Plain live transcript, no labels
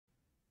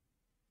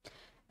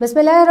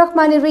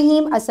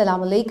Bismillahirrahmanirrahim.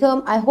 Assalamu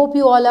alaikum. I hope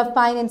you all are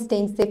fine and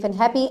staying safe and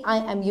happy. I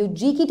am your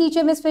GK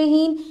teacher, Miss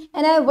Farheen,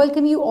 and I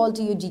welcome you all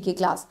to your GK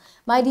class.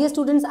 My dear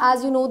students,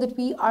 as you know that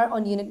we are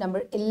on unit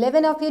number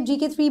 11 of your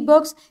GK3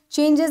 books,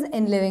 Changes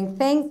in Living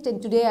Things,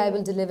 and today I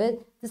will deliver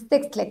the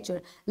 6th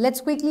lecture.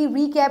 Let's quickly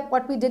recap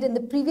what we did in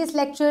the previous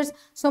lectures.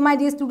 So my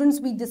dear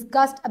students, we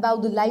discussed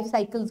about the life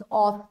cycles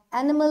of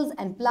animals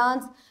and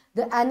plants.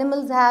 The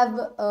animals have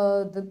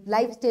the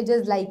life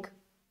stages like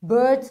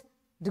birth,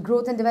 the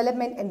growth and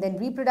development, and then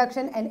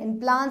reproduction, and in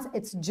plants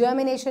it's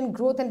germination,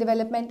 growth and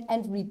development,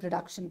 and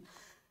reproduction.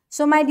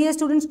 So my dear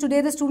students, today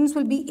the students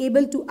will be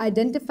able to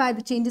identify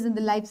the changes in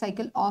the life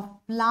cycle of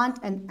plant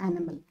and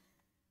animal.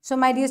 So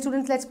my dear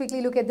students, let's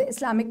quickly look at the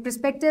Islamic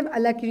perspective.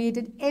 Allah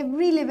created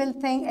every living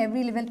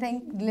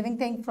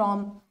thing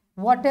from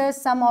water.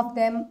 Some of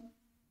them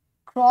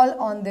crawl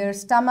on their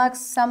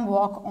stomachs, some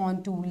walk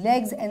on two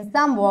legs, and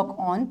some walk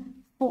on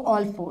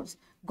all fours.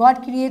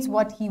 God creates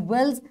what he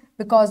wills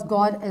because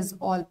God is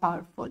all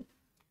powerful.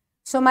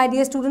 So my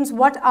dear students,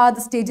 what are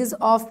the stages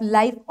of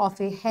life of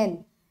a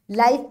hen?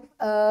 Life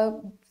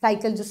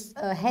cycle जो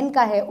hen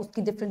का है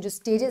उसकी different जो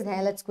stages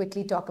हैं, let's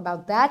quickly talk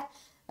about that.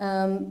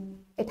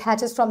 It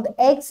hatches from the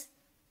eggs,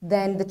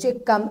 then the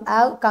chick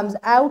comes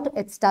out,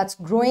 it starts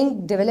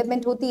growing,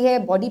 development होती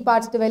है, body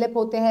parts develop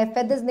होते हैं,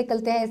 feathers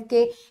निकलते हैं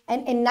इसके,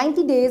 and in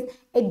 90 days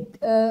it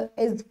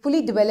is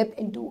fully developed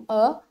into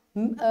a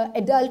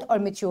adult or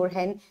mature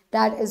hen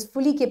that is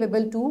fully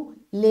capable to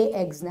lay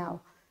eggs now.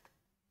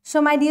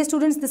 So my dear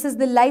students, this is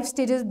the life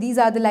stages. These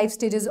are the life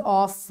stages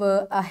of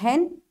a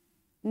hen.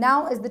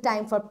 Now is the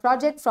time for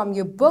project from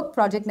your book,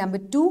 project number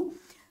 2.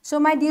 So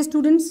my dear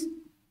students,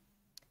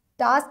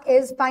 task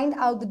is find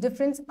out the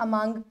difference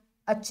among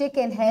a chick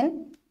and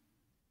hen,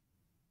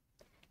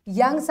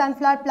 young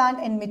sunflower plant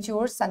and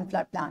mature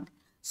sunflower plant.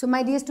 So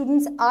my dear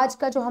students, आज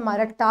का जो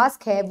हमारा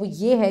task है वो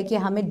ये है कि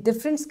हमें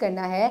difference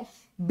करना है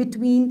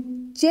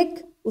between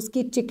chick,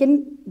 उसकी chicken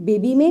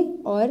baby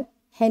में और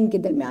hen के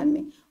दरमियान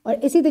में, और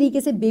इसी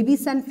तरीके से baby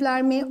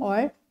sunflower में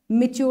और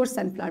mature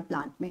sunflower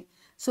plant में.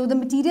 So the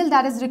material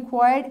that is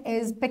required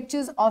is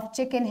pictures of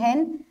chick and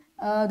hen.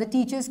 The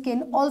teachers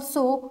can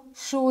also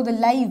show the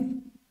live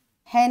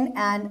hen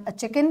and a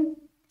chicken,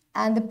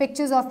 and the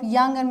pictures of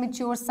young and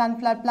mature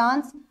sunflower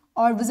plants,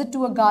 or visit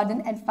to a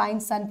garden and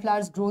find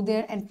sunflowers grow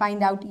there and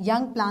find out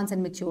young plants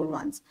and mature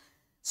ones.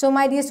 So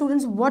my dear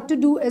students, what to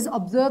do is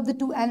observe the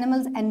two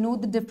animals and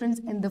note the difference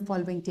in the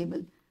following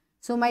table.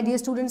 So my dear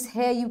students,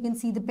 here you can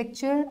see the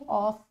picture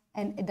of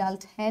an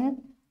adult hen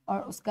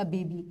और उसका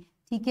baby.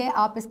 ठीक है,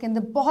 आप इसके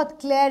अंदर बहुत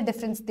clear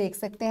difference देख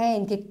सकते हैं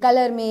इनके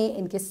color में,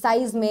 इनके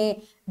size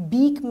में,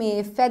 beak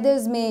में,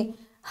 feathers में,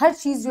 हर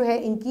चीज़ जो है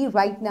इनकी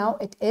right now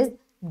it is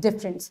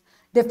different.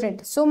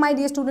 So my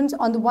dear students,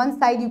 on the one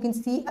side you can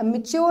see a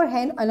mature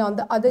hen and on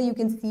the other you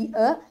can see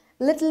a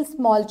little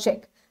small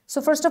chick. So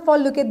first of all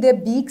look at their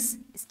beaks.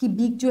 इसकी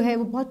beak जो है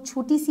वो बहुत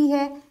छोटी सी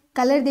है.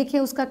 Color देखें,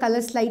 उसका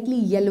color slightly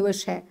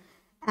yellowish है.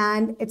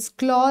 And its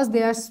claws,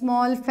 they are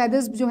small.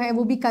 Feathers जो है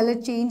वो भी color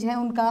change है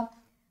उनका.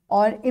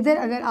 और इधर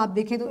अगर आप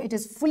देखें तो it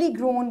is fully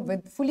grown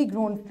with fully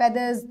grown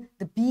feathers.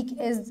 The beak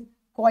is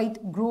quite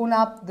grown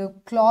up. The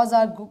claws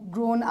are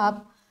grown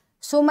up.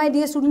 So my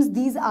dear students,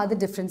 these are the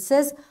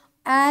differences.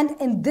 And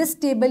in this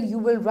table you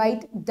will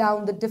write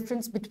down the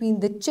difference between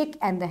the chick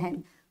and the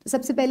hen. तो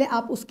सबसे पहले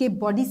आप उसके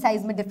body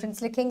size में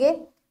difference लिखेंगे.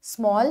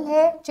 Small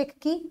है chick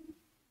की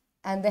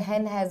and the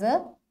hen has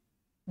a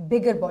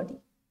bigger body,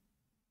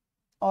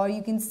 or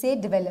you can say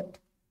developed.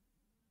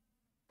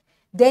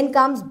 Then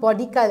comes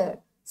body color.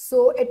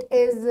 So it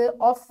is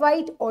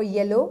off-white or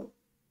yellow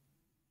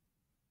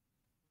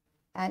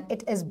and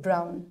it is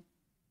brown.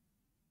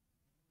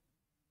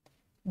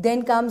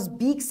 Then comes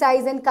beak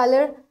size and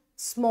color.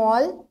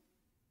 Small,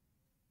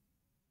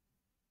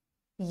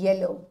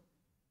 yellow,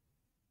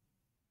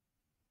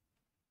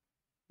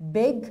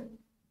 big,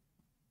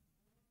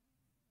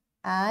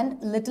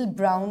 and little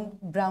brown,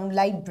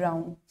 light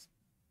brown.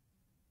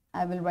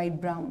 I will write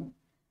brown.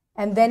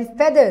 And then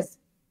feathers,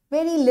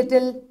 very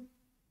little,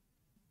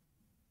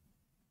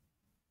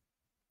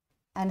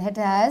 and it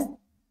has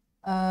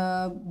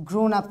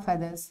grown up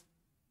feathers.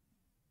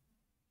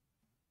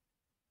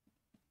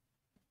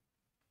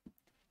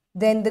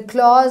 Then the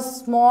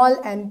claws small,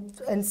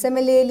 and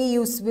similarly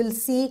you will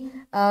see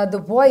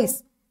the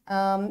voice.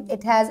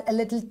 It has a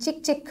little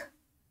chick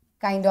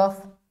kind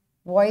of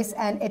voice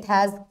and it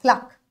has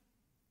cluck.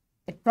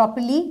 It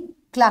properly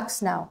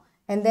clucks now.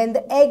 And then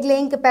the egg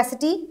laying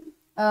capacity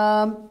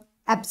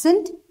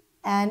absent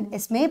and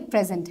इसमें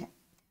present है.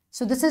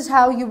 So this is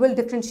how you will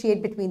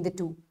differentiate between the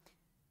two.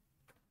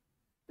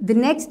 The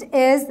next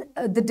is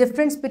the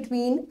difference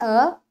between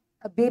a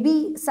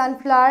baby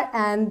sunflower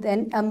and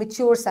then a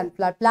mature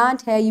sunflower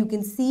plant. Here you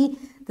can see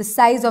the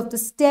size of the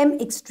stem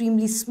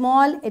extremely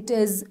small. It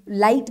is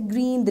light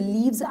green. The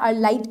leaves are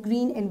light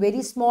green and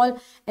very small.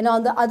 And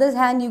on the other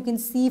hand, you can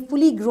see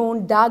fully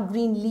grown dark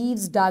green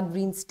leaves, dark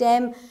green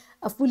stem,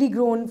 a fully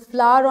grown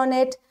flower on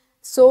it.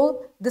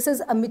 So this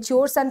is a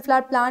mature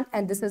sunflower plant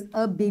and this is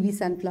a baby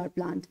sunflower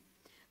plant.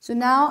 So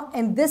now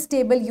in this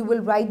table, you will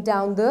write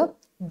down the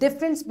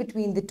difference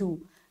between the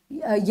two.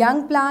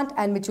 Young plant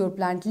and mature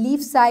plant,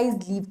 leaf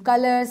size, leaf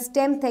color,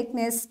 stem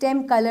thickness,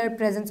 stem color,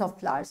 presence of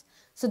flowers.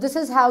 So this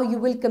is how you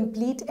will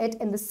complete it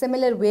in the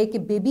similar way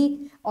कि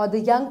baby or the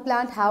young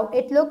plant, how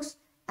it looks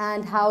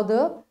and how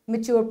the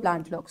mature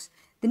plant looks.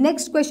 The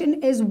next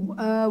question is,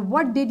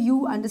 what did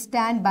you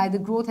understand by the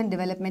growth and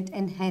development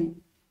in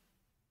hen?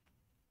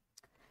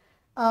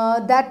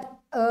 That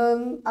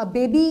a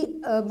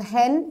baby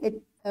hen,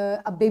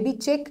 a baby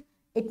chick,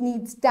 it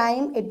needs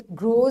time, it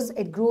grows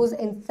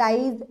in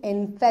size,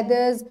 in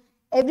feathers,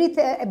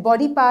 everything,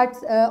 body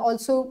parts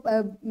also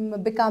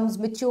becomes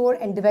mature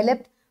and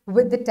developed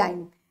with the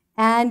time.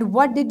 And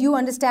what did you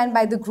understand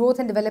by the growth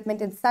and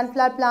development in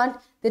sunflower plant?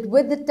 That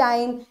with the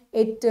time,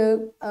 it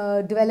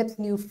develops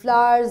new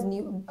flowers,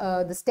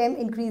 the stem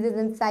increases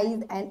in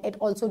size, and it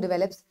also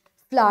develops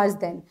flowers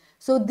then.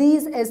 So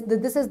this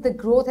is the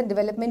growth and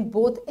development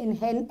both in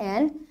hen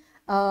and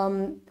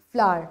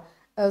sunflower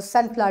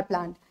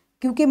plant.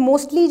 क्योंकि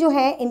mostly जो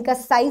है इनका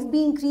size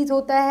भी increase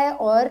होता है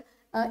और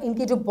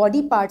इनके जो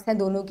बॉडी पार्ट्स हैं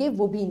दोनों के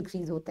वो भी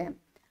इंक्रीज होते हैं.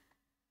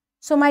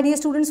 So my dear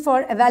students,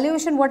 for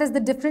evaluation, what is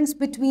the difference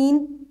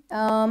between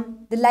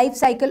the life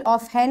cycle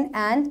of hen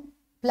and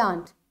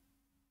plant?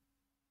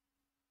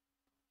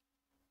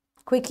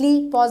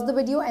 Quickly pause the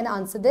video and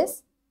answer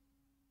this.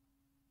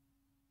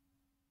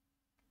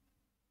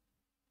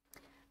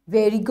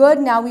 Very good.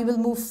 Now we will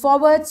move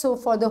forward. So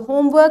for the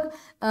homework,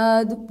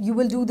 you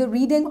will do the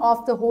reading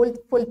of the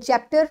full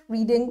chapter,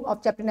 reading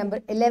of chapter number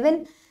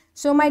 11.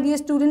 So my dear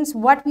students,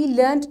 what we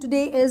learned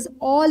today is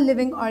all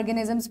living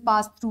organisms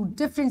pass through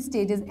different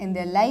stages in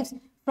their lives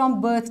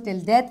from birth till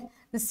death.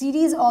 The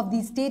series of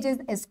these stages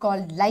is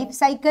called life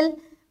cycle.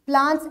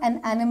 Plants and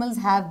animals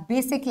have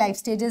basic life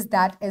stages,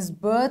 that is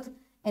birth.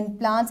 In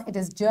plants, it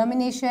is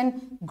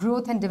germination,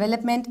 growth and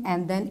development,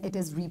 and then it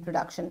is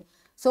reproduction.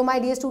 So my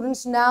dear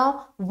students,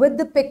 now with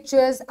the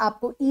pictures,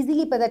 आपको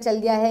easily पता चल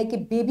गया है कि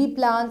baby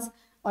plants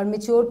और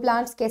mature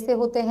plants कैसे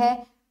होते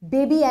हैं,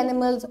 baby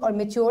animals और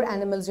mature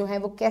animals जो हैं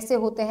वो कैसे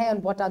होते हैं,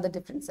 and what are the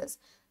differences.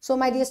 So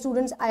my dear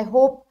students, I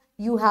hope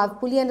you have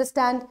fully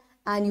understand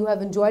and you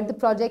have enjoyed the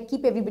project.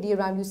 Keep everybody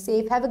around you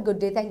safe. Have a good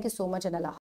day. Thank you so much and Allah.